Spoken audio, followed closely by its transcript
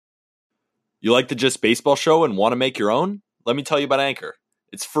You like the Just Baseball Show and want to make your own? Let me tell you about Anchor.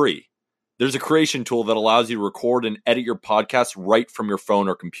 It's free. There's a creation tool that allows you to record and edit your podcast right from your phone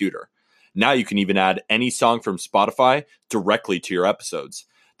or computer. Now you can even add any song from Spotify directly to your episodes.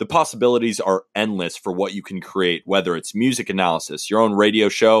 The possibilities are endless for what you can create, whether it's music analysis, your own radio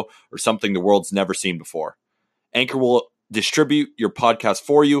show, or something the world's never seen before. Anchor will distribute your podcast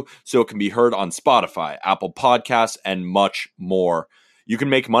for you so it can be heard on Spotify, Apple Podcasts, and much more. You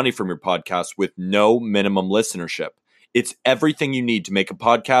can make money from your podcast with no minimum listenership. It's everything you need to make a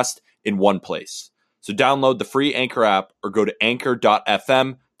podcast in one place. So download the free Anchor app or go to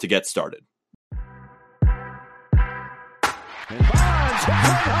anchor.fm to get started.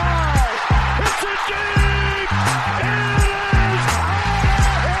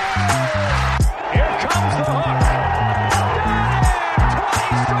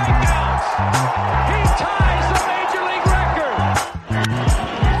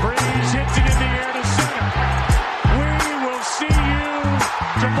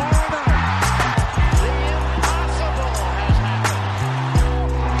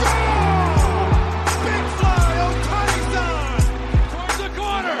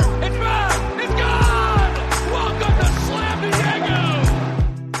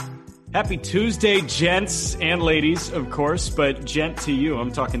 Happy Tuesday, gents and ladies, of course, but gent to you.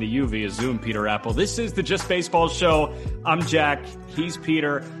 I'm talking to you via Zoom, Peter Apple. This is the Just Baseball Show. I'm Jack. He's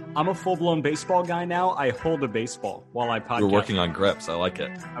Peter. I'm a full-blown baseball guy now. I hold a baseball while I podcast. You're working on grips. I like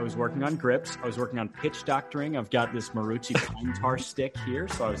it. I was working on grips. I was working on pitch doctoring. I've got this Marucci pine tar stick here,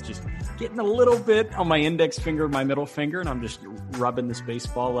 so I was just getting a little bit on my index finger, my middle finger, and I'm just rubbing this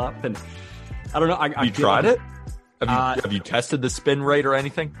baseball up. And I don't know. I you tried it? Have you tested the spin rate or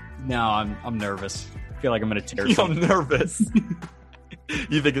anything? No, I'm nervous. I feel like I'm going to tear something. I'm nervous.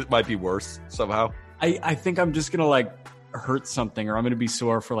 You think it might be worse somehow? I think I'm just going to hurt something, or I'm going to be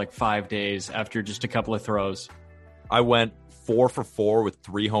sore for 5 days after just a couple of throws. I went 4 for 4 with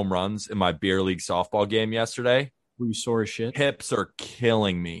 3 home runs in my beer league softball game yesterday. Were you sore as shit? Hips are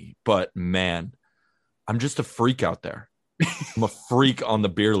killing me, but man, I'm just a freak out there. I'm a freak on the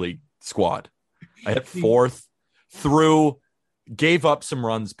beer league squad. I hit 4th. Gave up some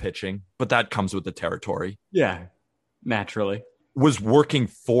runs pitching, but that comes with the territory. Yeah, naturally. Was working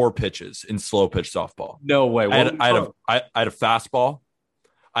 4 pitches in slow pitch softball. No way. I had a fastball.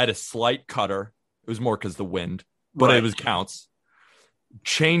 I had a slight cutter. It was more because the wind, but right. It was counts.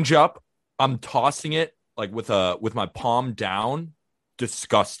 Change up. I'm tossing it with my palm down.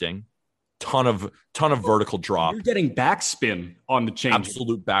 Disgusting. Ton of vertical drop. You're getting backspin on the change.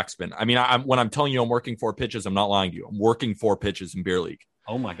 Absolute backspin. I mean, when I'm telling you I'm working 4 pitches, I'm not lying to you. I'm working 4 pitches in beer league.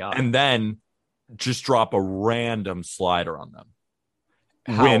 Oh my God. And then just drop a random slider on them.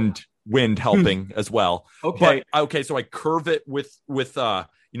 How? Wind helping as well. Okay. But, okay. So I curve it with thumb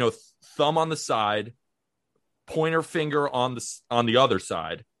on the side, pointer finger on the other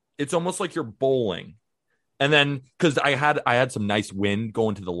side. It's almost like you're bowling. And then, cause I had some nice wind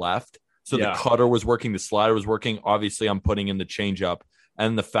going to the left. So the cutter was working, the slider was working. Obviously, I'm putting in the changeup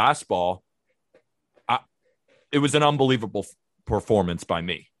and the fastball. It was an unbelievable performance by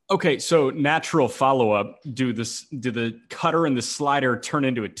me. Okay, so natural follow-up: do the cutter and the slider turn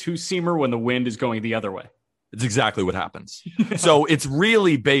into a 2-seamer when the wind is going the other way? It's exactly what happens. So it's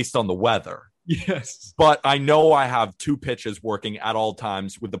really based on the weather. Yes, but I know I have 2 pitches working at all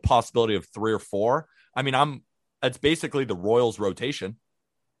times with the possibility of 3 or 4. I mean, it's basically the Royals rotation.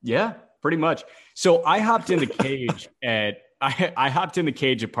 Yeah. Pretty much. So I hopped in the cage I hopped in the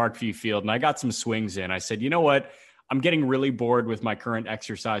cage at Parkview Field and I got some swings in. I said, you know what? I'm getting really bored with my current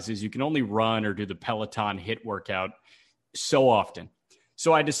exercises. You can only run or do the Peloton HIIT workout so often.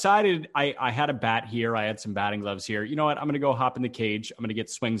 So I decided I had a bat here. I had some batting gloves here. You know what? I'm going to go hop in the cage. I'm going to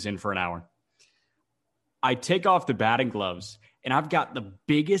get swings in for an hour. I take off the batting gloves and I've got the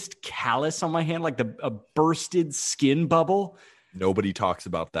biggest callus on my hand, like a bursted skin bubble. Nobody talks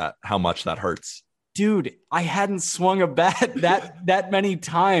about that, how much that hurts. Dude, I hadn't swung a bat that many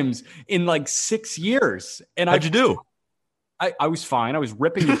times in 6 years. And how'd you do? I was fine. I was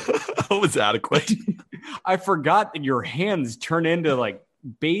ripping. That was adequate. I forgot that your hands turn into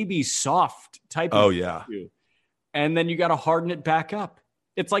baby soft type of tissue. And then you got to harden it back up.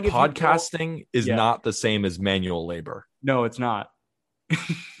 It's like podcasting is not the same as manual labor. No, it's not.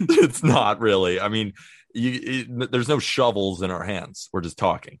 It's not really. I mean, there's no shovels in our hands. We're just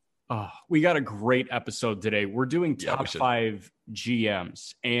talking. Oh, we got a great episode today. We're doing top 5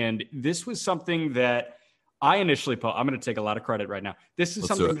 GMs. And this was something that I initially posed. I'm going to take a lot of credit right now. This is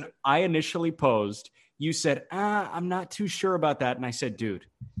something that I initially posed. You said, I'm not too sure about that. And I said, dude,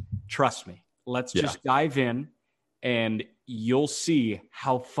 trust me. Let's just dive in. And you'll see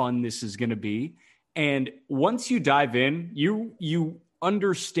how fun this is going to be. And once you dive in, you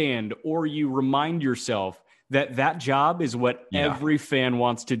understand, or you remind yourself that job is what every fan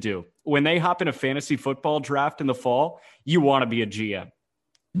wants to do. When they hop in a fantasy football draft in the fall, you want to be a GM.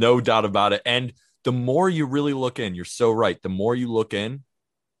 No doubt about it. And the more you really look in, you're so right. The more you look in,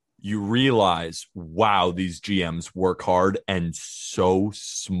 you realize, wow, these GMs work hard and so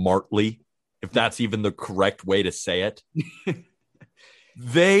smartly, if that's even the correct way to say it.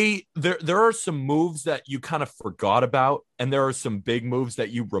 There are some moves that you kind of forgot about, and there are some big moves that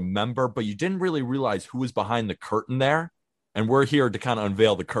you remember, but you didn't really realize who was behind the curtain there. And we're here to kind of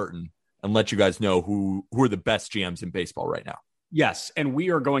unveil the curtain and let you guys know who are the best GMs in baseball right now. Yes, and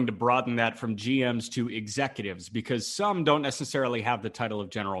we are going to broaden that from GMs to executives, because some don't necessarily have the title of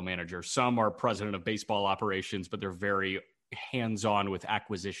general manager. Some are president of baseball operations, but they're very hands-on with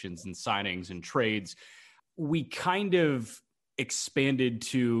acquisitions and signings and trades. We kind of expanded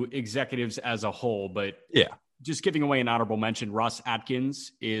to executives as a whole, but just giving away an honorable mention, Ross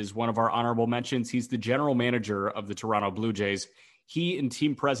Atkins is one of our honorable mentions. He's the general manager of the Toronto Blue Jays. He and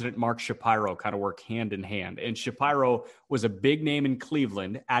team president Mark Shapiro kind of work hand in hand. And Shapiro was a big name in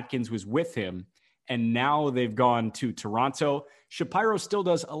Cleveland. Atkins was with him. And now they've gone to Toronto. Shapiro still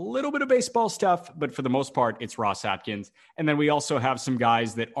does a little bit of baseball stuff, but for the most part, it's Ross Atkins. And then we also have some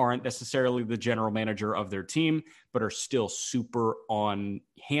guys that aren't necessarily the general manager of their team, but are still super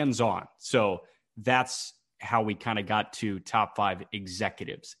hands-on. So that's how we kind of got to top 5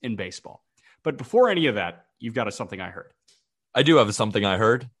 executives in baseball. But before any of that, you've got something I heard. I do have something I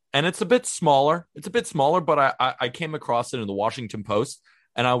heard, and it's a bit smaller. But I came across it in the Washington Post,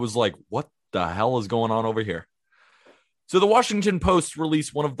 and I was like, what the hell is going on over here? So the Washington Post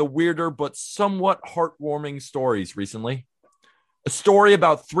released one of the weirder but somewhat heartwarming stories recently. A story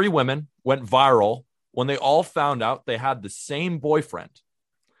about 3 women went viral when they all found out they had the same boyfriend.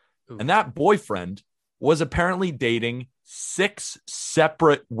 Ooh. And that boyfriend was apparently dating 6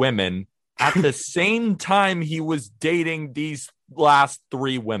 separate women at the same time he was dating these last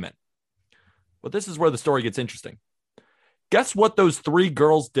 3 women. But this is where the story gets interesting. Guess what those 3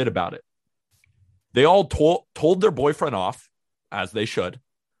 girls did about it? They all told their boyfriend off, as they should,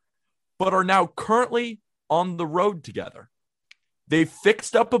 but are now currently on the road together. They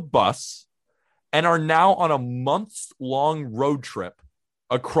fixed up a bus and are now on a months-long road trip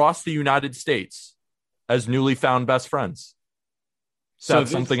across the United States as newly found best friends. So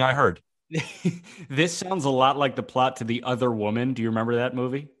that's something I heard. This sounds a lot like the plot to The Other Woman. Do you remember that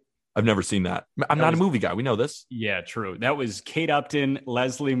movie? I've never seen that. I'm not a movie guy. We know this. Yeah, true. That was Kate Upton,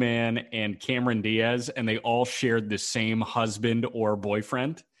 Leslie Mann, and Cameron Diaz, and they all shared the same husband or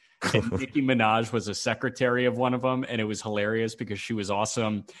boyfriend. And Nicki Minaj was a secretary of one of them, and it was hilarious because she was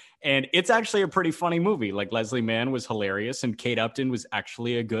awesome. And it's actually a pretty funny movie. Like, Leslie Mann was hilarious, and Kate Upton was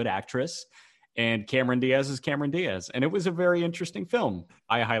actually a good actress. And Cameron Diaz is Cameron Diaz. And it was a very interesting film.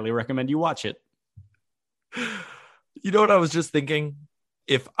 I highly recommend you watch it. You know what I was just thinking?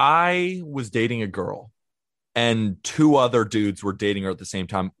 If I was dating a girl and 2 other dudes were dating her at the same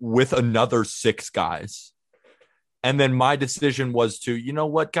time with another 6 guys, and then my decision was to, you know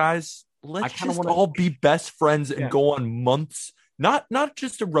what, guys, let's just all be best friends and go on months, not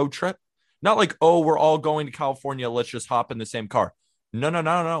just a road trip, not like, oh, we're all going to California, let's just hop in the same car.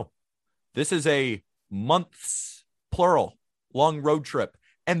 No. This is a months, plural, long road trip.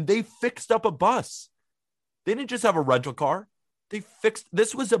 And they fixed up a bus. They didn't just have a rental car.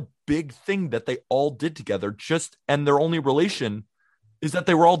 This was a big thing that they all did together, and their only relation is that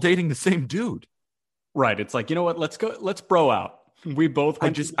they were all dating the same dude. Right. It's like, you know what? Let's bro out. We both.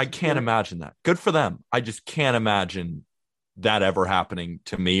 I can't imagine that. Good for them. I just can't imagine that ever happening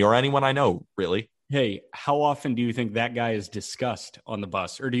to me or anyone I know, really. Hey, how often do you think that guy is discussed on the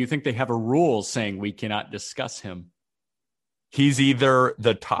bus? Or do you think they have a rule saying we cannot discuss him? He's either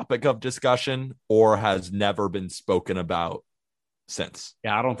the topic of discussion or has never been spoken about since.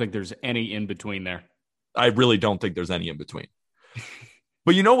 Yeah, I don't think there's any in between there. I really don't think there's any in between.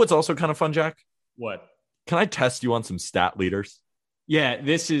 But you know what's also kind of fun, Jack? What? Can I test you on some stat leaders? Yeah,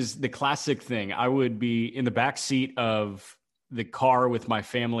 this is the classic thing. I would be in the back seat of the car with my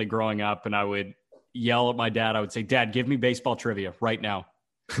family growing up, and I would yell at my dad. I would say, Dad, give me baseball trivia right now.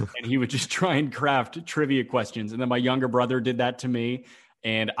 And he would just try and craft trivia questions. And then my younger brother did that to me,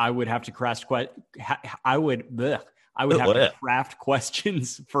 and I would have to craft craft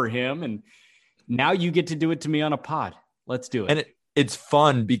questions for him. And now you get to do it to me on a pod. Let's do it. And it's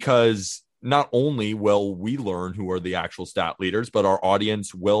fun because not only will we learn who are the actual stat leaders, but our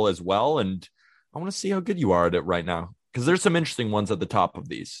audience will as well. And I want to see how good you are at it right now, because there's some interesting ones at the top of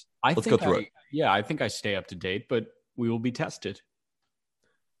these. Let's go through it. Yeah, I think I stay up to date, but we will be tested.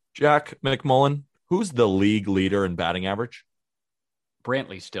 Jack McMullen, who's the league leader in batting average?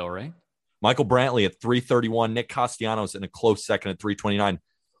 Brantley still, right? Michael Brantley at 331. Nick Castellanos in a close second at 329.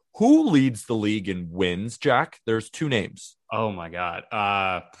 Who leads the league in wins, Jack? There's two names. Oh, my God.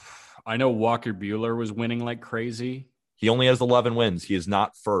 I know Walker Buehler was winning like crazy. He only has 11 wins. He is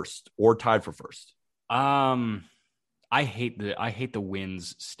not first or tied for first. I hate the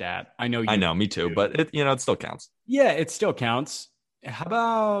wins stat. I know, me too, but it still counts. Yeah, it still counts. How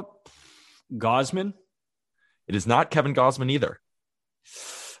about Gausman? It is not Kevin Gausman either.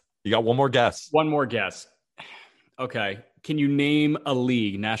 You got one more guess. One more guess. Okay. Can you name a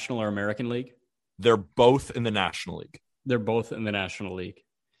league, National or American League? They're both in the National League. They're both in the National League.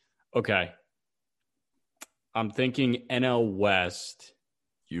 Okay. I'm thinking NL West.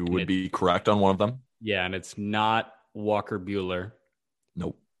 You would be correct on one of them. Yeah, and it's not Walker Buehler.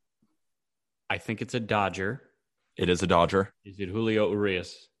 Nope. I think it's a Dodger. It is a Dodger. Is it Julio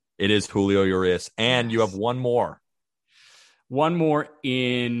Urias? It is Julio Urias. And you have one more. One more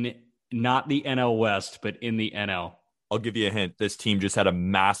in not the NL West, but in the NL. I'll give you a hint. This team just had a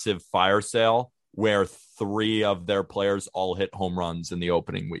massive fire sale where 3 of their players all hit home runs in the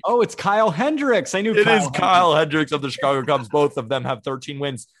opening week. Oh, it's Kyle Hendricks. I knew it is Kyle Hendricks of the Chicago Cubs. Both of them have 13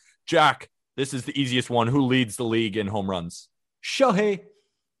 wins. Jack, this is the easiest one. Who leads the league in home runs? Shohei.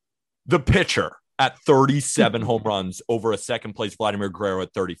 The pitcher at 37 home runs over a second place Vladimir Guerrero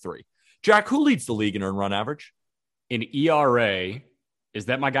at 33. Jack, who leads the league in earned run average? In ERA, is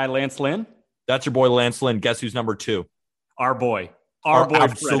that my guy Lance Lynn? That's your boy Lance Lynn. Guess who's number 2? Our boy,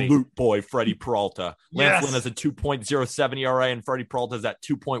 absolute boy, Freddie Peralta. Yes. Lance Lynn has a 2.07 ERA, and Freddie Peralta is at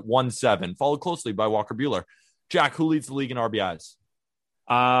 2.17, followed closely by Walker Buehler. Jack, who leads the league in RBIs?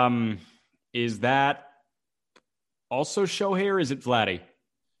 Is that also Shohei or is it Vladdy?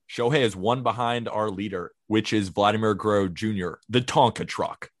 Shohei is one behind our leader, which is Vladimir Guerrero Jr., the Tonka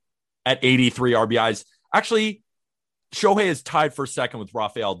truck, at 83 RBIs. Actually, Shohei is tied for second with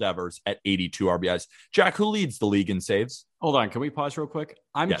Rafael Devers at 82 RBIs. Jack, who leads the league in saves? Hold on. Can we pause real quick?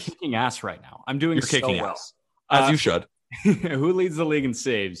 I'm kicking ass right now. I'm doing You're so kicking well. ass, as you should. Who leads the league in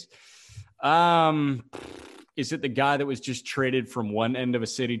saves? Is it the guy that was just traded from one end of a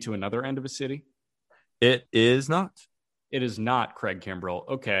city to another end of a city? It is not. It is not Craig Kimbrell.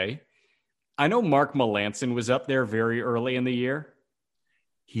 Okay. I know Mark Melancon was up there very early in the year.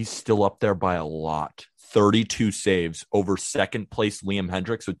 He's still up there by a lot. 32 saves over second place Liam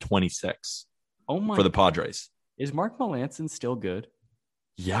Hendricks with 26. Oh my! For the Padres. Is Mark Melancon still good?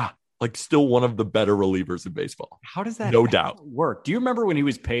 Yeah. Like still one of the better relievers in baseball. How does that no doubt work? Do you remember when he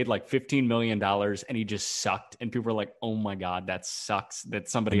was paid like $15 million and he just sucked and people were like, oh my God, that sucks that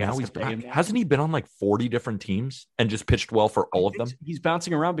somebody has to pay him? Hasn't he been on like 40 different teams and just pitched well for all of them? He's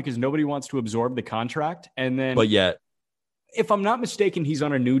bouncing around because nobody wants to absorb the contract. And then, but yet, if I'm not mistaken, he's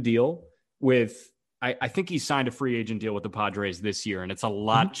on a new deal with, I think he signed a free agent deal with the Padres this year and it's a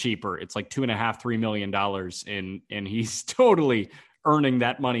lot cheaper. It's like $2.5-3 million and he's totally earning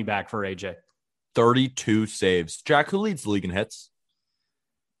that money back for AJ. 32 saves. Jack, who leads the league in hits?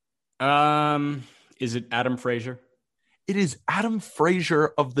 Is it Adam Frazier? It is Adam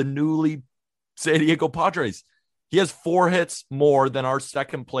Frazier of the newly San Diego Padres. He has 4 hits more than our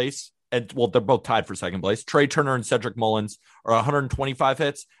second place. And well, they're both tied for second place. Trey Turner and Cedric Mullins are 125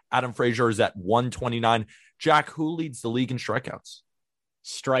 hits. Adam Frazier is at 129. Jack, who leads the league in strikeouts?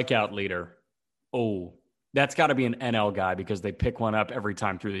 Strikeout leader. Oh, that's got to be an NL guy because they pick one up every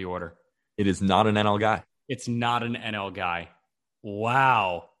time through the order. It is not an NL guy. It's not an NL guy.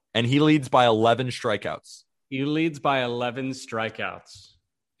 Wow. And he leads by 11 strikeouts. He leads by 11 strikeouts.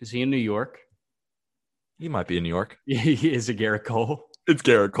 Is he in New York? He might be in New York. He is a Garrett Cole. It's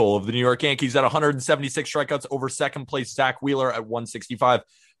Garrett Cole of the New York Yankees at 176 strikeouts over second place Zach Wheeler at 165.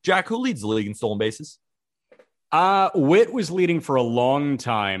 Jack, who leads the league in stolen bases? Witt was leading for a long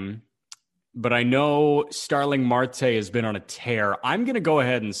time, but I know Starling Marte has been on a tear. I'm going to go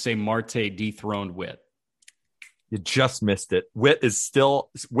ahead and say Marte dethroned Witt. You just missed it. Witt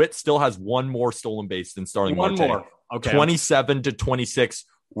still has one more stolen base than Starling Marte. One more. Okay. 27-26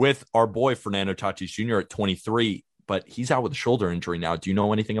 with our boy Fernando Tatis Jr. at 23. But he's out with a shoulder injury now. Do you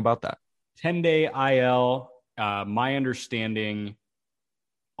know anything about that? 10-day IL. My understanding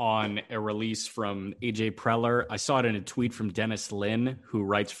on a release from AJ Preller, I saw it in a tweet from Dennis Lin, who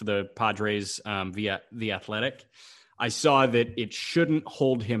writes for the Padres via The Athletic. I saw that it shouldn't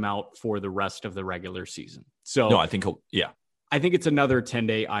hold him out for the rest of the regular season. So no, I think I think it's another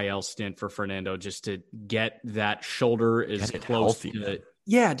 10-day IL stint for Fernando just to get that shoulder as close to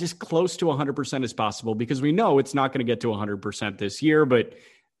just close to 100% as possible, because we know it's not going to get to 100% this year, but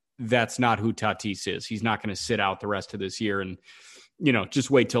that's not who Tatis is. He's not going to sit out the rest of this year and, just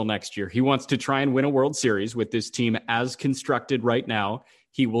wait till next year. He wants to try and win a World Series with this team as constructed right now.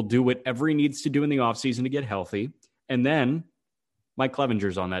 He will do whatever he needs to do in the offseason to get healthy. And then Mike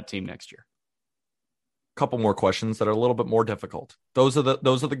Clevenger's on that team next year. Couple more questions that are a little bit more difficult. Those are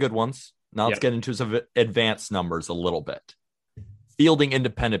the good ones. Now let's get into some advanced numbers a little bit. Fielding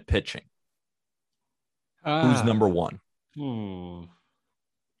independent pitching. Who's number one?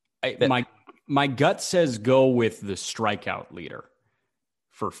 My gut says go with the strikeout leader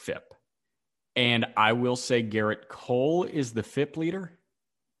for FIP. And I will say Garrett Cole is the FIP leader.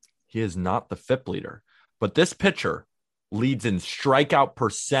 He is not the FIP leader, but this pitcher leads in strikeout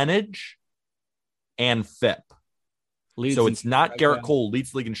percentage and FIP. So it's not Garrett Cole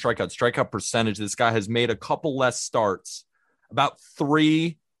leads the league in strikeout percentage. This guy has made a couple less starts, about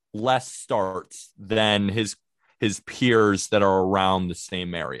 3 less starts than his peers that are around the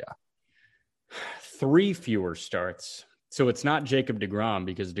same area. 3 fewer starts. So it's not Jacob deGrom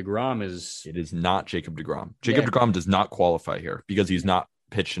because deGrom is... It is not Jacob deGrom. Jacob deGrom does not qualify here because he's not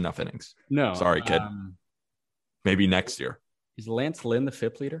pitched enough innings. No. Sorry, kid. Maybe next year. Is Lance Lynn the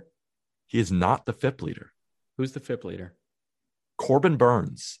FIP leader? He is not the FIP leader. Who's the FIP leader? Corbin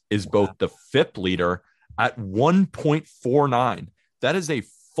Burns is both the FIP leader at 1.49. That is a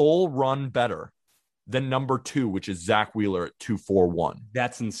full run better than number 2, which is Zach Wheeler at 2.41.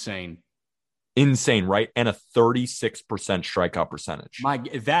 That's insane. Insane, right? And a 36% strikeout percentage.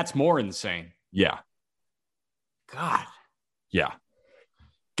 That's more insane. Yeah. God. Yeah.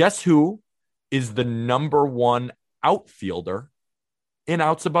 Guess who is the number 1 outfielder in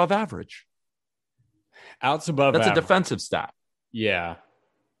outs above average? Outs above That's average. a defensive stat. Yeah.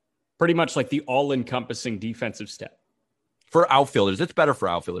 Pretty much like the all-encompassing defensive stat. For outfielders. It's better for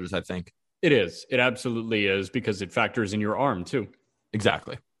outfielders, I think. It is. It absolutely is because it factors in your arm, too.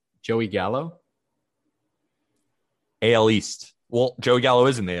 Exactly. Joey Gallo? AL East. Well, Joey Gallo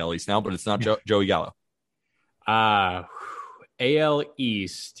is in the AL East now, but it's not Joey Gallo. AL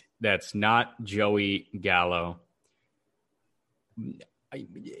East. That's not Joey Gallo.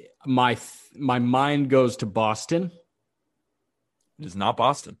 My mind goes to Boston. It is not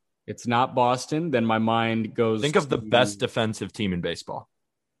Boston. It's not Boston. Then my mind goes Think of the best defensive team in baseball.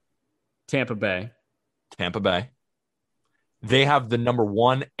 Tampa Bay. Tampa Bay. They have the number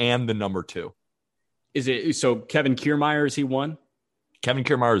 1 and the number 2. Is it so? Kevin Kiermaier, is he 1? Kevin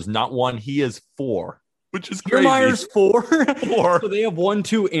Kiermaier is not 1. He is 4, which is crazy. Kiermaier's 4? 4. So they have 1,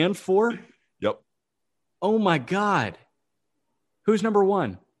 2, and 4? Yep. Oh, my God. Who's number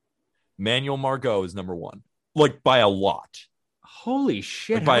 1? Manuel Margot is number 1. Like by a lot. Holy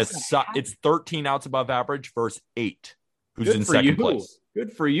shit. It's 13 outs above average versus 8. Who's in second place.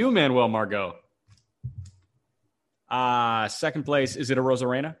 Good for you, Manuel Margot. Second place, is it a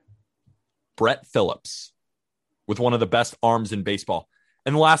Rosarena? Brett Phillips with one of the best arms in baseball.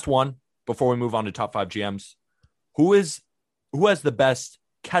 And the last one, before we move on to top 5 GMs, who has the best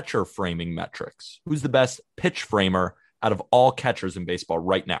catcher framing metrics? Who's the best pitch framer out of all catchers in baseball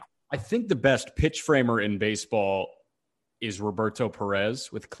right now? I think the best pitch framer in baseball is Roberto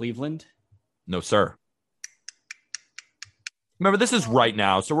Perez with Cleveland. No, sir. Remember, this is right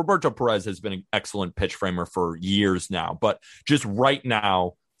now. So Roberto Perez has been an excellent pitch framer for years now. But just right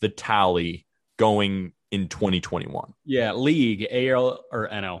now, the tally going in 2021. Yeah, league, AL or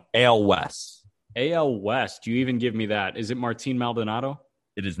NL? AL West. AL West. Do you even give me that? Is it Martin Maldonado?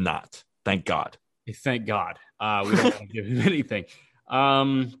 It is not. Thank God. Thank God. We don't want to give him anything.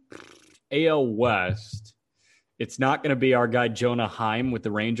 AL West. It's not going to be our guy Jonah Heim with the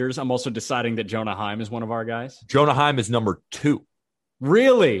Rangers. I'm also deciding that Jonah Heim is one of our guys. Jonah Heim is number 2.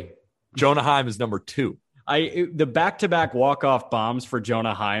 Really? Jonah Heim is number 2. The back-to-back walk-off bombs for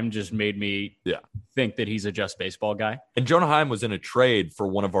Jonah Heim just made me think that he's a Just Baseball guy. And Jonah Heim was in a trade for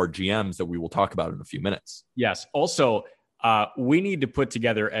one of our GMs that we will talk about in a few minutes. Yes. Also, we need to put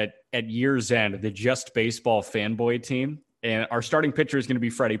together at year's end the Just Baseball fanboy team. And our starting pitcher is going to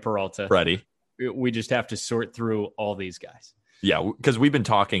be Freddie Peralta. Freddie. We just have to sort through all these guys. Yeah, because we've been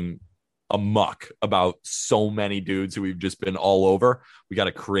talking amok about so many dudes who we've just been all over. We got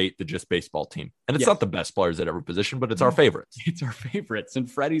to create the Just Baseball team. And it's not the best players at every position, but it's our favorites. It's our favorites. And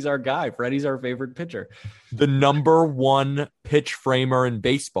Freddie's our guy. Freddie's our favorite pitcher. The number 1 pitch framer in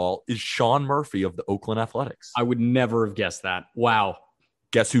baseball is Sean Murphy of the Oakland Athletics. I would never have guessed that. Wow.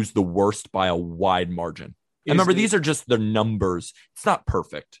 Guess who's the worst by a wide margin? And remember, these are just the numbers. It's not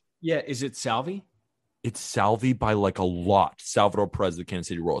perfect. Yeah. Is it Salvi? It's Salvi by like a lot. Salvador Perez, the Kansas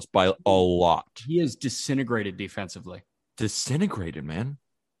City Royals, by a lot. He is disintegrated defensively. Disintegrated, man.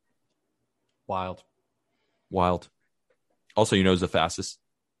 Wild. Also, who's the fastest?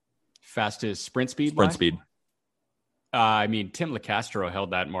 Fastest sprint speed? Sprint speed. I mean, Tim LeCastro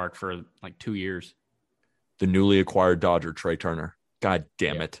held that mark for like 2 years. The newly acquired Dodger, Trey Turner. God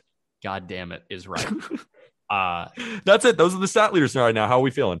damn it. God damn it is right. That's it. Those are the stat leaders right now. How are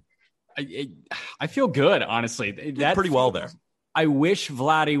we feeling? I feel good, honestly. That's pretty well there. I wish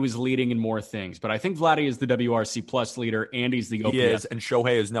Vladdy was leading in more things, but I think Vladdy is the WRC plus leader and he's the OPS. He is, and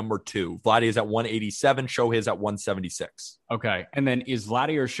Shohei is number 2. Vladdy is at 187. Shohei is at 176. Okay. And then is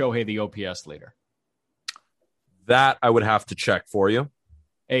Vladdy or Shohei the OPS leader? That I would have to check for you.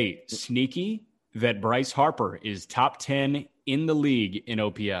 Hey, sneaky that Bryce Harper is top 10 in the league in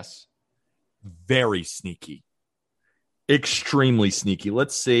OPS. Very sneaky. Extremely sneaky.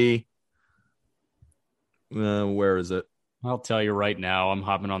 Let's see. Where is it? I'll tell you right now. I'm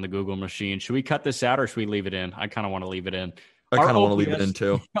hopping on the Google machine. Should we cut this out or should we leave it in? I kind of want to leave it in. I kind of want to leave it in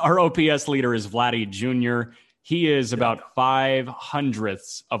too. Our OPS leader is Vladdy Jr. He is about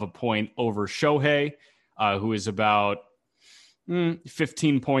 5/100ths of a point over Shohei, who is about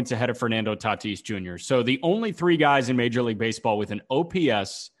 15 points ahead of Fernando Tatis Jr. So the only 3 guys in Major League Baseball with an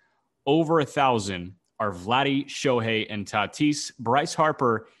OPS over 1,000 are Vladdy, Shohei, and Tatis. Bryce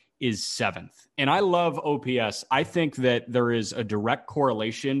Harper is 7th. And I love OPS. I think that there is a direct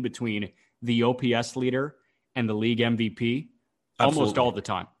correlation between the OPS leader and the league MVP almost all the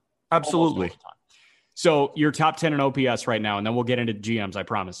time. Absolutely. All the time. So you're top 10 in OPS right now, and then we'll get into GMs, I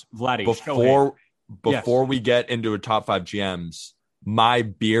promise. Vladdy, Before we get into a top 5 GMs, my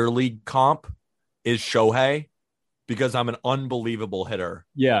beer league comp is Shohei because I'm an unbelievable hitter.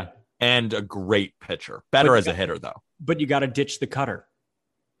 Yeah. And a great pitcher. Better as a hitter, though. But you got to ditch the cutter.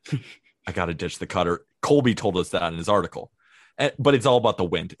 I got to ditch the cutter. Colby told us that in his article. But it's all about the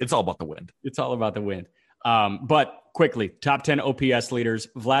wind. It's all about the wind. It's all about the wind. But quickly, top 10 OPS leaders,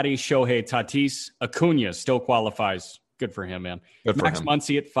 Vladdy, Shohei, Tatis, Acuna still qualifies. Good for him, man. Max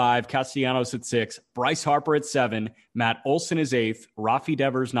Muncy at 5, Castellanos at 6, Bryce Harper at 7, Matt Olson is 8th, Rafi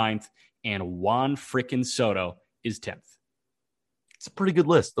Devers 9th, and Juan frickin' Soto is 10th. It's a pretty good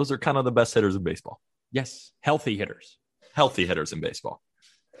list. Those are kind of the best hitters in baseball. Yes, healthy hitters. Healthy hitters in baseball.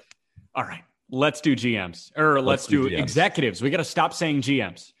 All right, let's do GMs. Or let's do GMs. Executives. We got to stop saying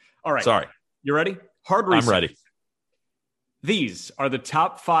GMs. All right. Sorry. You ready? Hard reset. I'm ready. These are the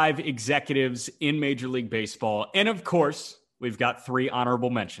top 5 executives in Major League Baseball. And of course, we've got 3 honorable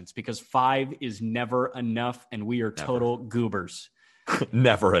mentions because 5 is never enough and we are total goobers.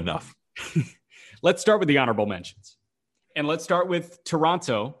 Never enough. Let's start with the honorable mentions. And let's start with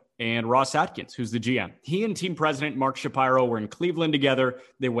Toronto and Ross Atkins, who's the GM. He and team president Mark Shapiro were in Cleveland together.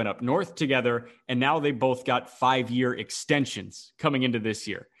 They went up north together, and now they both got 5-year extensions coming into this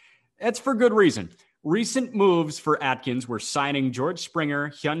year. That's for good reason. Recent moves for Atkins were signing George Springer,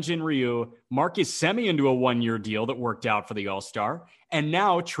 Hyunjin Ryu, Marcus Semien into a 1-year deal that worked out for the All-Star, and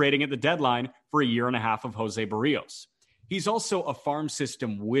now trading at the deadline for 1.5 years of Jose Barrios. He's also a farm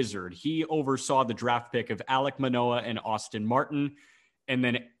system wizard. He oversaw the draft pick of Alek Manoah and Austin Martin, and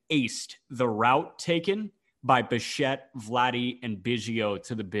then aced the route taken by Bichette, Vladdy, and Biggio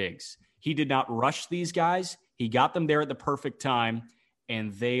to the bigs. He did not rush these guys. He got them there at the perfect time,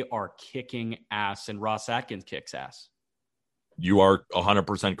 and they are kicking ass, and Ross Atkins kicks ass. You are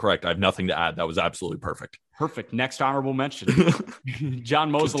 100% correct. I have nothing to add. That was absolutely perfect. Perfect. Next honorable mention.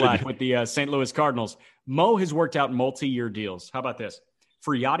 John Mozeliak with the St. Louis Cardinals. Mo has worked out multi-year deals. How about this?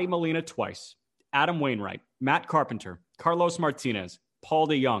 For Yadi Molina twice, Adam Wainwright, Matt Carpenter, Carlos Martinez, Paul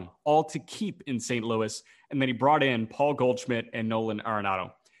DeJong, all to keep in St. Louis. And then he brought in Paul Goldschmidt and Nolan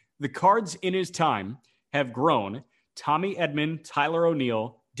Arenado. The Cards in his time have grown Tommy Edman, Tyler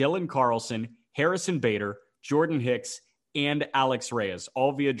O'Neill, Dylan Carlson, Harrison Bader, Jordan Hicks, and Alex Reyes,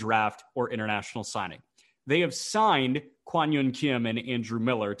 all via draft or international signing. They have signed Kwon Yoon Kim and Andrew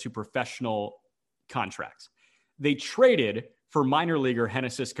Miller to professional contracts. They traded for minor leaguer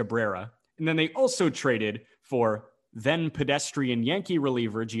Genesis Cabrera, and then they also traded for then pedestrian Yankee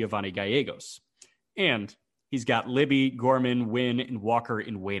reliever Giovanni Gallegos. And he's got Libby, Gorman, Wynn, and Walker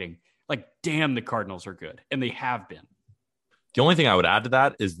in waiting. Like, damn, the Cardinals are good, and they have been. The only thing I would add to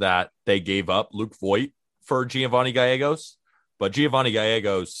that is that they gave up Luke Voit for Giovanni Gallegos, but Giovanni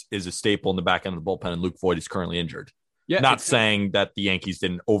Gallegos is a staple in the back end of the bullpen, and Luke Voit is currently injured. Yeah, not saying that the Yankees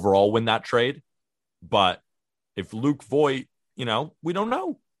didn't overall win that trade, but if Luke Voit, we don't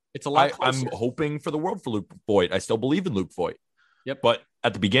know. It's a lot closer. I'm hoping for the world for Luke Voit. I still believe in Luke Voit. Yep. But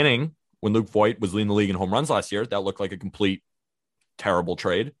at the beginning, when Luke Voit was leading the league in home runs last year, that looked like a complete terrible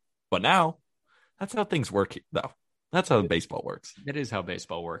trade. But now, that's how things work, though. That's how baseball works. It is how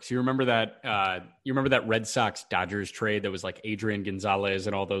baseball works. You remember that? Red Sox Dodgers trade that was like Adrian Gonzalez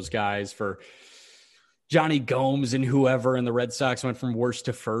and all those guys for Johnny Gomes and whoever, and the Red Sox went from worst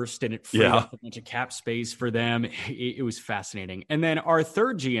to first, and it freed up a bunch of cap space for them. It was fascinating. And then our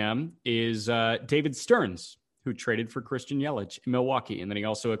third GM is David Stearns, who traded for Christian Yelich in Milwaukee. And then he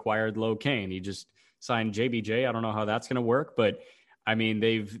also acquired Lo Cain. He just signed JBJ. I don't know how that's going to work, but I mean,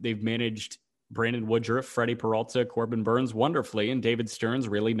 they've managed Brandon Woodruff, Freddie Peralta, Corbin Burns wonderfully, and David Stearns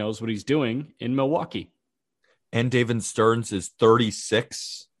really knows what he's doing in Milwaukee. And David Stearns is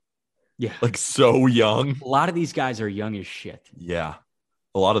 36. Yeah. Like so young. A lot of these guys are young as shit. Yeah.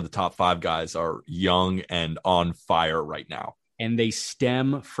 A lot of the top 5 guys are young and on fire right now. And they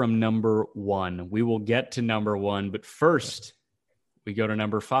stem from number 1. We will get to number 1, but first we go to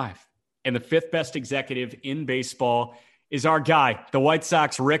number 5. And the 5th best executive in baseball is our guy, the White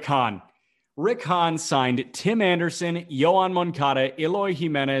Sox, Rick Hahn. Rick Hahn signed Tim Anderson, Yoan Moncada, Eloy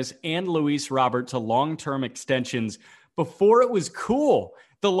Jimenez, and Luis Robert to long-term extensions before it was cool.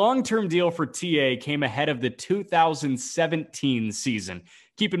 The long-term deal for TA came ahead of the 2017 season.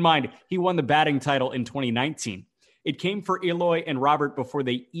 Keep in mind, he won the batting title in 2019. It came for Eloy and Robert before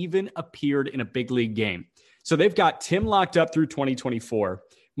they even appeared in a big league game. So they've got Tim locked up through 2024,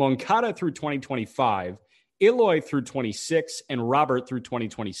 Moncada through 2025, Eloy through 26, and Robert through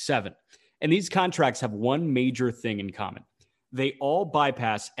 2027. And these contracts have one major thing in common. They all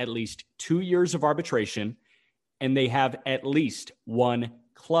bypass at least 2 years of arbitration, and they have at least one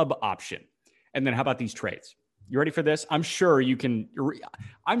club option. And then how about these trades? You ready for this? I'm sure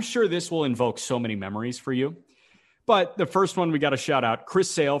this will invoke so many memories for you. But the first one we got to shout out,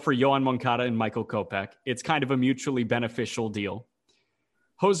 Chris Sale for Yoan Moncada and Michael Kopech. It's kind of a mutually beneficial deal.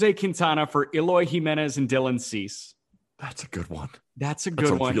 Jose Quintana for Eloy Jimenez and Dylan Cease. That's a good one. That's a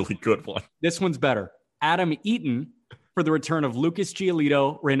really good one. This one's better. Adam Eaton for the return of Lucas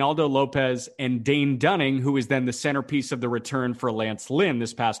Giolito, Reynaldo Lopez, and Dane Dunning, who was then the centerpiece of the return for Lance Lynn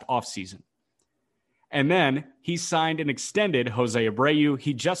this past offseason. And then he signed and extended Jose Abreu.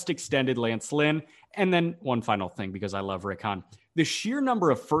 He just extended Lance Lynn. And then one final thing, because I love Rick Hahn. The sheer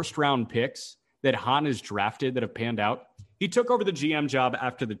number of first-round picks that Hahn has drafted that have panned out, he took over the GM job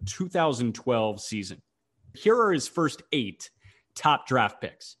after the 2012 season. Here are his first 8 top draft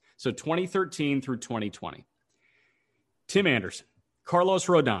picks. So 2013 through 2020. Tim Anderson, Carlos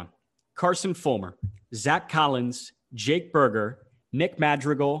Rodon, Carson Fulmer, Zach Collins, Jake Berger, Nick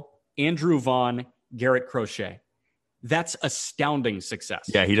Madrigal, Andrew Vaughn, Garrett Crochet. That's astounding success.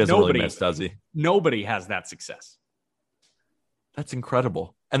 Yeah, he doesn't really miss, does he? Nobody has that success. That's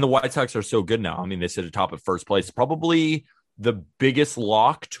incredible. And the White Sox are so good now. I mean, they sit atop of first place. Probably the biggest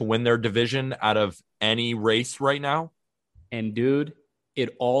lock to win their division out of any race right now. And dude,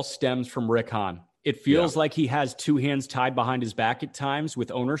 it all stems from Rick Hahn. It feels like he has 2 hands tied behind his back at times with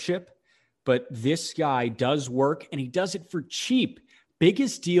ownership, but this guy does work and he does it for cheap.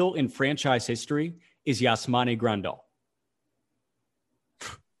 Biggest deal in franchise history is Yasmani Grandal.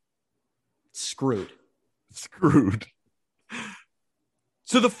 Screwed.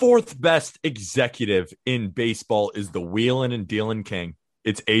 So the 4th best executive in baseball is the wheelin' and dealin' king.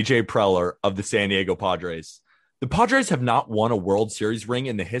 It's AJ Preller of the San Diego Padres. The Padres have not won a World Series ring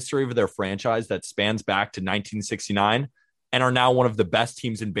in the history of their franchise that spans back to 1969 and are now one of the best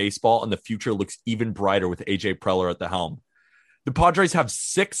teams in baseball, and the future looks even brighter with AJ Preller at the helm. The Padres have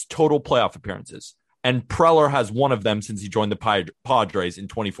 6 total playoff appearances, and Preller has one of them since he joined the Padres in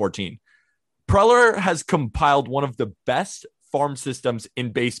 2014. Preller has compiled one of the best farm systems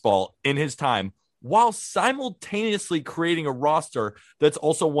in baseball in his time, while simultaneously creating a roster that's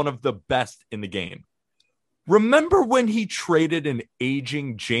also one of the best in the game. Remember when he traded an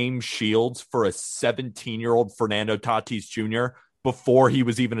aging James Shields for a 17-year-old Fernando Tatis Jr. before he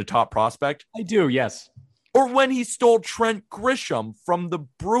was even a top prospect? I do, yes. Or when he stole Trent Grisham from the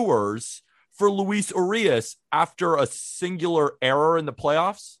Brewers for Luis Urias after a singular error in the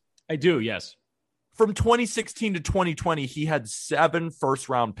playoffs? I do, yes. From 2016 to 2020, he had 7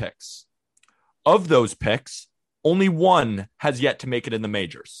 first-round picks. Of those picks, only 1 has yet to make it in the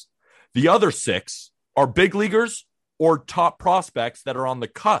majors. The other 6 are big leaguers or top prospects that are on the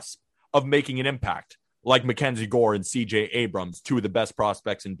cusp of making an impact, like Mackenzie Gore and CJ Abrams, 2 of the best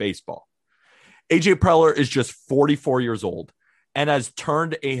prospects in baseball. AJ Preller is just 44 years old and has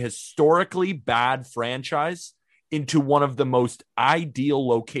turned a historically bad franchise into one of the most ideal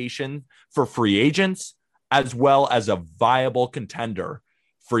locations for free agents, as well as a viable contender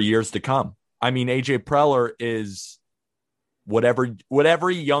for years to come. I mean, AJ Preller is whatever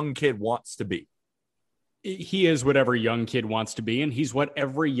a young kid wants to be. He is whatever young kid wants to be, and he's what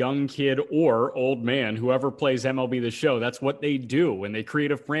every young kid or old man, whoever plays MLB The Show, that's what they do when they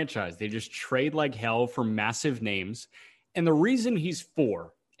create a franchise. They just trade like hell for massive names. And the reason he's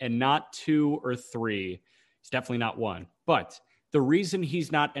 4 and not 2 or 3. He's definitely not 1. But the reason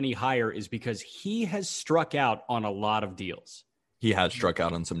he's not any higher is because he has struck out on a lot of deals. He has struck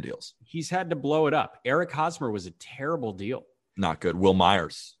out on some deals. He's had to blow it up. Eric Hosmer was a terrible deal. Not good. Will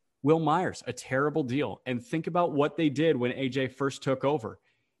Myers, a terrible deal. And think about what they did when AJ first took over.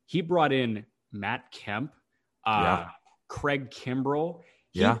 He brought in Matt Kemp, Craig Kimbrell.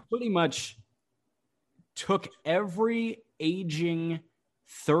 He pretty much took every aging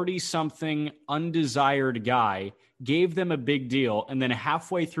 30-something undesired guy, gave them a big deal, and then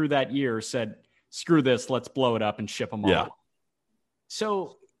halfway through that year said, screw this, let's blow it up and ship them all out.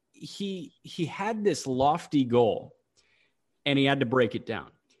 So he had this lofty goal, and he had to break it down.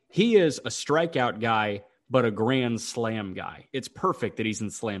 He is a strikeout guy, but a grand slam guy. It's perfect that he's in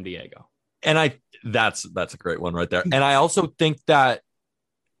Slam Diego. And that's a great one right there. And I also think that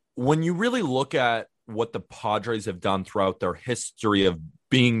when you really look at what the Padres have done throughout their history of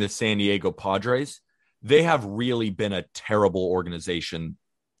being the San Diego Padres, they have really been a terrible organization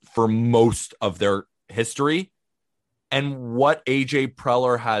for most of their history. And what AJ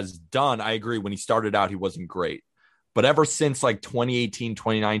Preller has done, I agree, when he started out, he wasn't great. But ever since like 2018,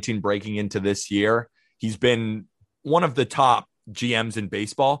 2019, breaking into this year, he's been one of the top GMs in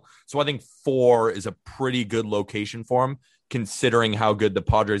baseball. So I think 4 is a pretty good location for him, considering how good the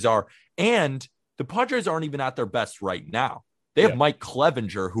Padres are. And the Padres aren't even at their best right now. They have Mike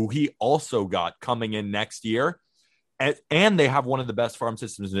Clevenger, who he also got coming in next year. And they have one of the best farm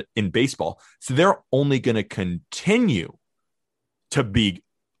systems in baseball. So they're only going to continue to be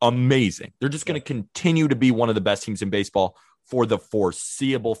amazing. They're just going to continue to be one of the best teams in baseball for the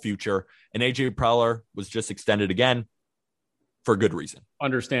foreseeable future. And AJ Preller was just extended again for good reason.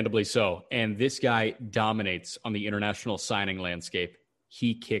 Understandably so. And this guy dominates on the international signing landscape.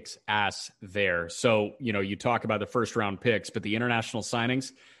 He kicks ass there. So, you talk about the first round picks, but the international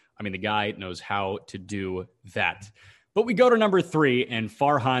signings, I mean, the guy knows how to do that. But we go to number 3 and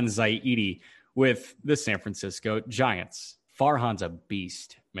Farhan Zaidi with the San Francisco Giants. Farhan's a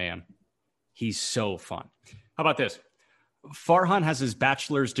beast, man. He's so fun. How about this? Farhan has his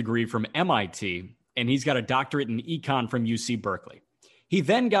bachelor's degree from MIT, and he's got a doctorate in econ from UC Berkeley. He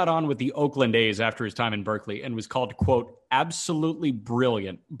then got on with the Oakland A's after his time in Berkeley and was called, quote, absolutely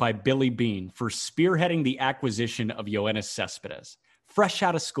brilliant by Billy Beane for spearheading the acquisition of Yoenis Cespedes. Fresh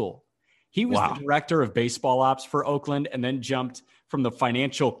out of school. He was the director of baseball ops for Oakland and then jumped from the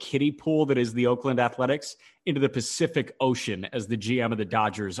financial kiddie pool that is the Oakland Athletics into the Pacific Ocean as the GM of the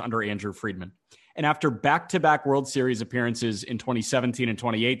Dodgers under Andrew Friedman. And after back-to-back World Series appearances in 2017 and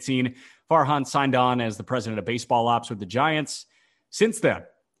 2018, Farhan signed on as the president of baseball ops with the Giants. Since then,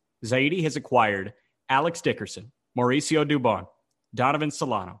 Zaidi has acquired Alex Dickerson, Mauricio Dubon, Donovan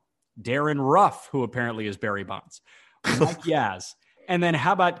Solano, Darren Ruff, who apparently is Barry Bonds, Mike Yaz, and then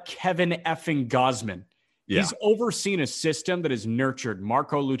how about Kevin effing Gausman? Yeah. He's overseen a system that has nurtured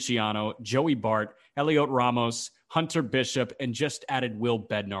Marco Luciano, Joey Bart, Elliot Ramos, Hunter Bishop, and just added Will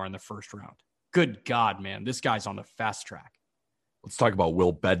Bednar in the first round. Good God, man. This guy's on the fast track. Let's talk about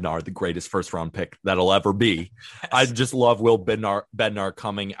Will Bednar, the greatest first-round pick that'll ever be. Yes. I just love Will Bednar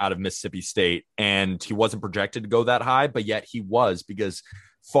coming out of Mississippi State, and he wasn't projected to go that high, but yet he was because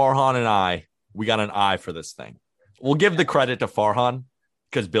Farhan and we got an eye for this thing. We'll give the credit to Farhan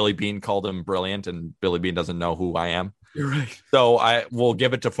because Billy Beane called him brilliant, and Billy Beane doesn't know who I am. You're right. So we'll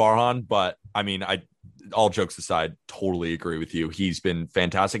give it to Farhan, but I mean, all jokes aside, totally agree with you. He's been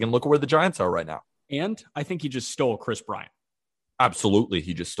fantastic, and look where the Giants are right now. And I think he just stole Chris Bryant. Absolutely,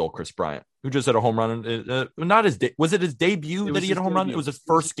 he just stole Chris Bryant, who just had a home run. Was it his debut that he hit a home run? It was his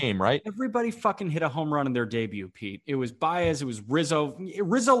first game, right? Everybody fucking hit a home run in their debut, Pete. It was Baez. It was Rizzo.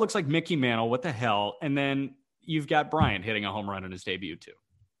 Rizzo looks like Mickey Mantle. What the hell? And then you've got Bryant hitting a home run in his debut, too.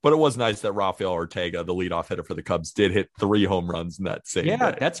 But it was nice that Rafael Ortega, the leadoff hitter for the Cubs, did hit 3 home runs in that same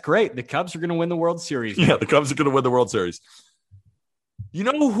day. That's great. The Cubs are going to win the World Series. Yeah, the Cubs are going to win the World Series. You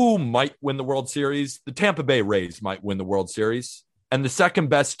know who might win the World Series? The Tampa Bay Rays might win the World Series. And the second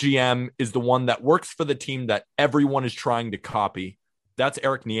best GM is the one that works for the team that everyone is trying to copy. That's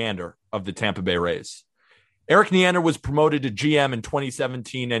Eric Neander of the Tampa Bay Rays. Eric Neander was promoted to GM in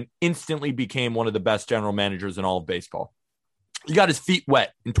 2017 and instantly became one of the best general managers in all of baseball. He got his feet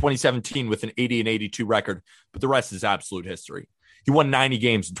wet in 2017 with an 80-82 record, but the rest is absolute history. He won 90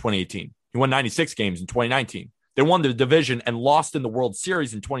 games in 2018. He won 96 games in 2019. They won the division and lost in the World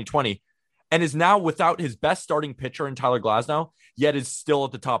Series in 2020 and is now without his best starting pitcher in Tyler Glasnow, yet is still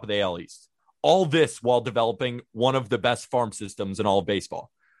at the top of the AL East. All this while developing one of the best farm systems in all of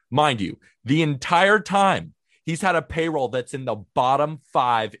baseball. Mind you, the entire time, He's had a payroll that's in the bottom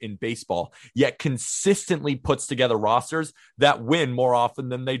 5 in baseball, yet consistently puts together rosters that win more often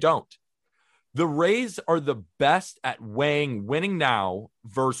than they don't. The Rays are the best at weighing winning now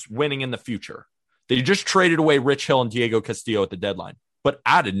versus winning in the future. They just traded away Rich Hill and Diego Castillo at the deadline, but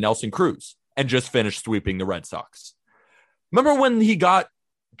added Nelson Cruz and just finished sweeping the Red Sox. Remember when he got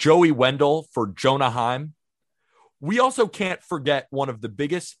Joey Wendell for Jonah Heim? We also can't forget one of the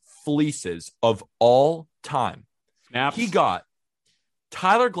biggest fleeces of all time. Snaps. He got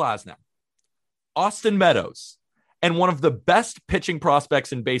Tyler Glasnow, Austin Meadows, and one of the best pitching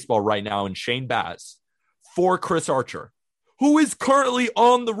prospects in baseball right now in Shane Baz for Chris Archer, who is currently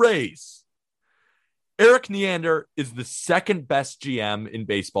on the Rays. Erik Neander is the second best GM in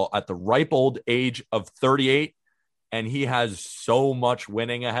baseball at the ripe old age of 38, and he has so much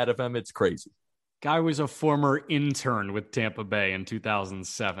winning ahead of him. It's crazy. Guy was a former intern with Tampa Bay in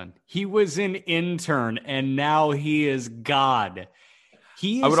 2007. He was an intern, and now he is God.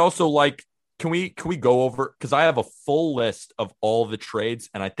 I would also like, can we go over, because I have a full list of all the trades,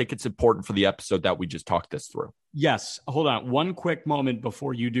 and I think it's important for the episode that we just talked this through. Yes. Hold on. One quick moment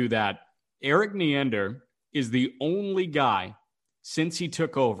before you do that. Erik Neander is the only guy since he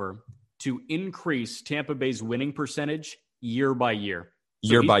took over to increase Tampa Bay's winning percentage year by year.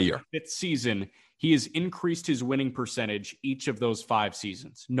 Year by year. Fifth season, he has increased his winning percentage each of those 5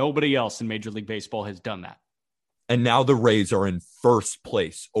 seasons. Nobody else in Major League Baseball has done that. And now the Rays are in first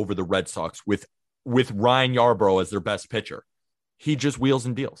place over the Red Sox with Ryan Yarbrough as their best pitcher. He just wheels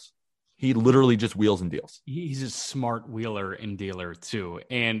and deals. He literally just wheels and deals. He's a smart wheeler and dealer too.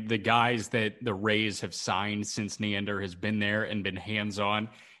 And the guys that the Rays have signed since Neander has been there and been hands-on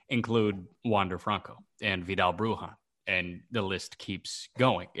include Wander Franco and Vidal Brujan. And the list keeps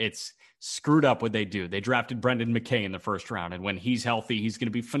going. It's screwed up what they do. They drafted Brendan McKay in the first round, and when he's healthy, he's going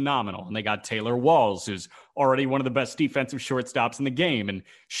to be phenomenal. And they got Taylor Walls, who's already one of the best defensive shortstops in the game, and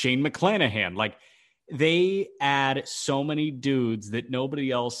Shane McClanahan. Like, they add so many dudes that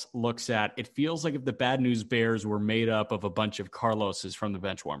nobody else looks at. It feels like if the Bad News Bears were made up of a bunch of Carloses from the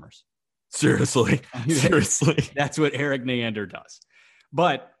Benchwarmers. Seriously. That's what Erik Neander does.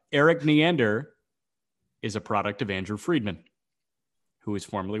 But Erik Neander is a product of Andrew Friedman, who is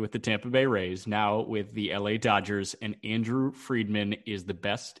formerly with the Tampa Bay Rays, now with the LA Dodgers. And Andrew Friedman is the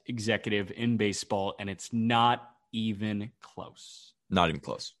best executive in baseball, and it's not even close. Not even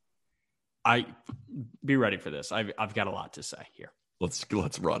close. Be ready for this. I've got a lot to say here. Let's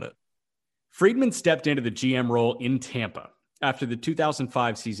run it. Friedman stepped into the GM role in Tampa. After the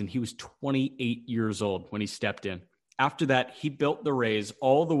 2005 season, he was 28 years old when he stepped in. After that, he built the Rays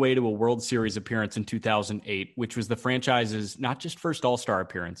all the way to a World Series appearance in 2008, which was the franchise's not just first All-Star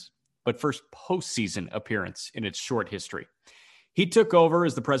appearance, but first postseason appearance in its short history. He took over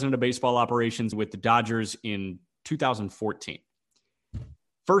as the president of baseball operations with the Dodgers in 2014.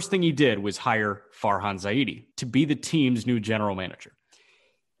 First thing he did was hire Farhan Zaidi to be the team's new general manager.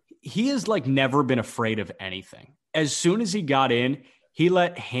 He has never been afraid of anything. As soon as he got in, he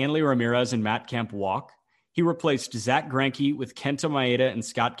let Hanley Ramirez and Matt Kemp walk. He replaced Zach Greinke with Kenta Maeda and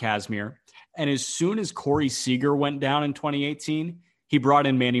Scott Kazmir. And as soon as Corey Seager went down in 2018, he brought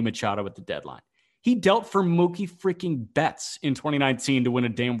in Manny Machado at the deadline. He dealt for Mookie freaking Betts in 2019 to win a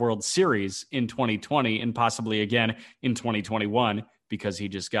damn World Series in 2020 and possibly again in 2021 because he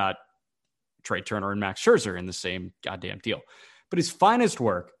just got Trey Turner and Max Scherzer in the same goddamn deal. But his finest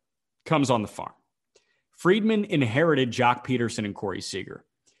work comes on the farm. Friedman inherited Jock Peterson and Corey Seager.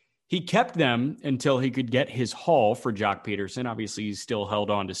 He kept them until he could get his haul for Jock Peterson. Obviously, he's still held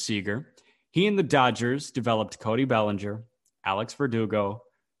on to Seager. He and the Dodgers developed Cody Bellinger, Alex Verdugo,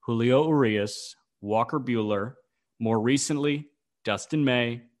 Julio Urias, Walker Buehler, more recently, Dustin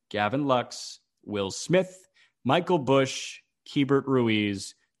May, Gavin Lux, Will Smith, Michael Busch, Keibert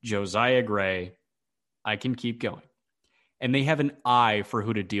Ruiz, Josiah Gray. I can keep going. And they have an eye for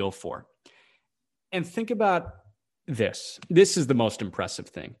who to deal for. And think about this. This is the most impressive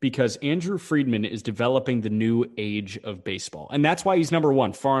thing because Andrew Friedman is developing the new age of baseball. And that's why he's number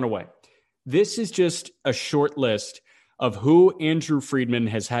one, far and away. This is just a short list of who Andrew Friedman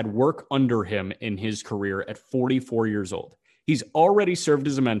has had work under him in his career at 44 years old. He's already served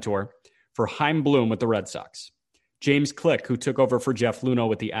as a mentor for Chaim Bloom with the Red Sox, James Click, who took over for Jeff Luhnow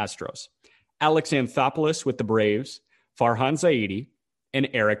with the Astros, Alex Anthopoulos with the Braves, Farhan Zaidi, and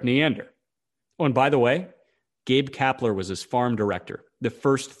Erik Neander. Oh, and by the way, Gabe Kapler was his farm director the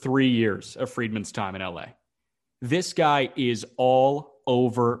first 3 years of Friedman's time in LA. This guy is all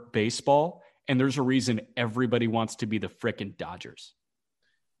over baseball, and there's a reason everybody wants to be the frickin' Dodgers.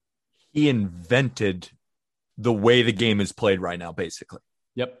 He invented the way the game is played right now, basically.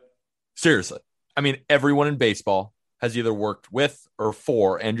 Yep. Seriously. I mean, everyone in baseball has either worked with or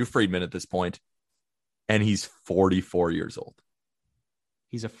for Andrew Friedman at this point, and he's 44 years old.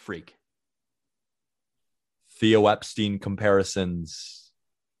 He's a freak. Theo Epstein comparisons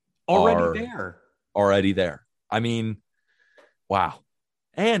already there. I mean, wow.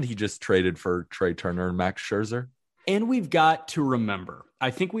 And he just traded for Trey Turner and Max Scherzer. And we've got to remember,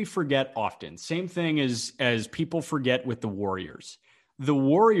 I think we forget often, same thing as people forget with the Warriors. The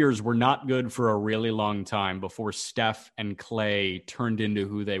Warriors were not good for a really long time before Steph and Clay turned into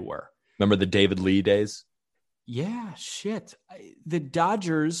who they were. Remember the David Lee days? Yeah, shit. The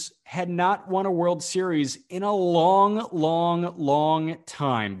Dodgers had not won a World Series in a long, long, long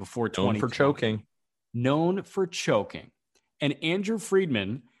time before 2020. Known for choking. And Andrew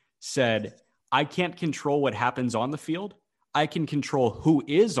Friedman said, I can't control what happens on the field. I can control who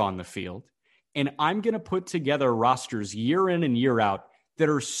is on the field. And I'm going to put together rosters year in and year out that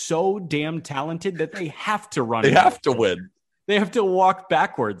are so damn talented that they have to run. They have to win. They have to walk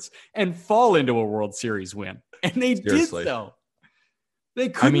backwards and fall into a World Series win. And they did so. They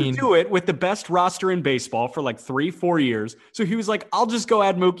couldn't do it with the best roster in baseball for like 3-4 years. So he was like, I'll just go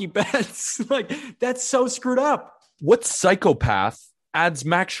add Mookie Betts. Like, that's so screwed up. What psychopath adds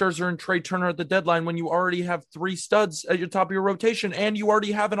Max Scherzer and Trey Turner at the deadline when you already have 3 studs at your top of your rotation and you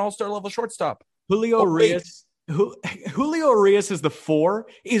already have an all-star level shortstop? Julio Urias is the 4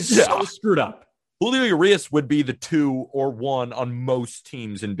 is so screwed up. Julio Urias would be the 2 or 1 on most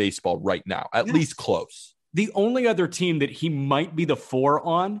teams in baseball right now, at least close. The only other team that he might be the 4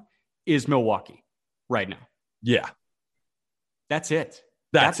 on is Milwaukee right now. Yeah. That's it.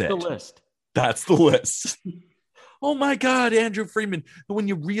 That's the list. That's the list. Oh my God, Andrew Friedman. When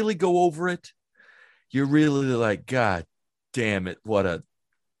you really go over it, you're really like, God damn it.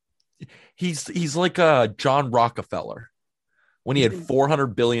 He's like a John Rockefeller when he had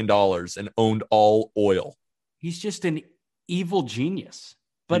 $400 billion and owned all oil. He's just an evil genius.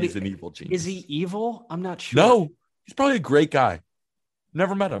 But he's an evil genius. Is he evil? I'm not sure. No, he's probably a great guy.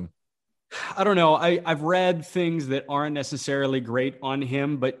 Never met him. I don't know. I've read things that aren't necessarily great on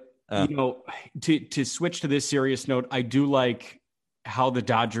him, but to switch to this serious note, I do like how the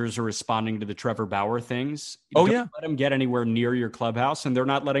Dodgers are responding to the Trevor Bauer things. Don't let him get anywhere near your clubhouse, and they're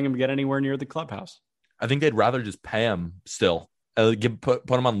not letting him get anywhere near the clubhouse. I think they'd rather just pay him still, put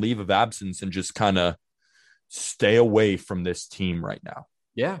him on leave of absence, and just kind of stay away from this team right now.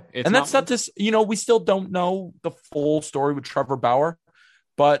 Yeah. And that's not just, we still don't know the full story with Trevor Bauer,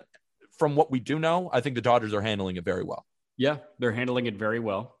 but from what we do know, I think the Dodgers are handling it very well. Yeah, they're handling it very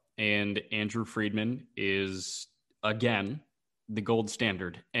well. And Andrew Friedman is, again, the gold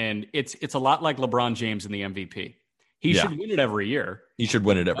standard. And it's a lot like LeBron James in the MVP. He should win it every year. He should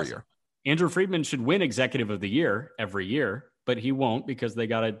win it every year. Andrew Friedman should win Executive of the Year every year, but he won't because they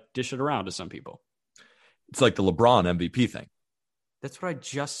got to dish it around to some people. It's like the LeBron MVP thing. That's what I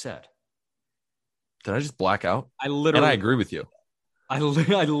just said. Did I just black out? I agree with you. I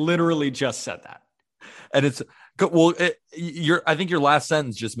literally just said that. And it's good. Well, I think your last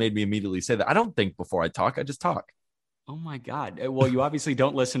sentence just made me immediately say that. I don't think before I talk. I just talk. Oh my God. Well, you obviously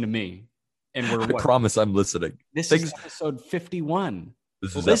don't listen to me. And I promise I'm listening. This is episode 51.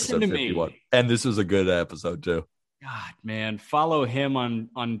 This is episode 51. And this was a good episode too. God, man. Follow him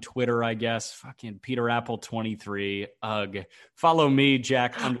on Twitter, I guess. Fucking Peter Apple 23. Ugh. Follow me,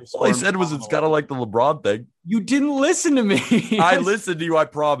 Jack _ All I said was it's kind of like the LeBron thing. You didn't listen to me. I listened to you, I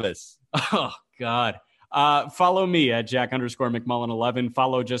promise. Oh, God. Follow me at Jack _ McMullen11.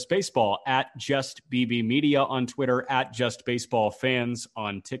 Follow Just Baseball at Just BB Media on Twitter, at Just Baseball Fans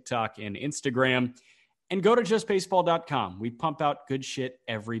on TikTok and Instagram. And go to justbaseball.com. We pump out good shit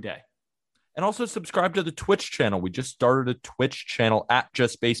every day. And also subscribe to the Twitch channel. We just started a Twitch channel at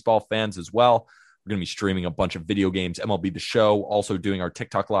Just Baseball Fans as well. We're going to be streaming a bunch of video games, MLB The Show, also doing our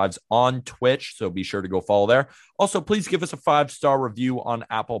TikTok lives on Twitch. So be sure to go follow there. Also, please give us a 5-star review on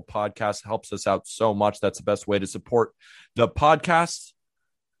Apple Podcasts. It helps us out so much. That's the best way to support the podcast.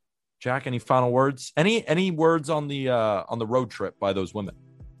 Jack, any final words? Any words on the road trip by those women?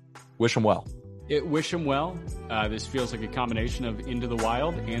 Wish them well. Wish him well. This feels like a combination of Into the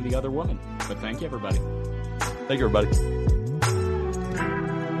Wild and The Other Woman. But thank you, everybody. Thank you, everybody.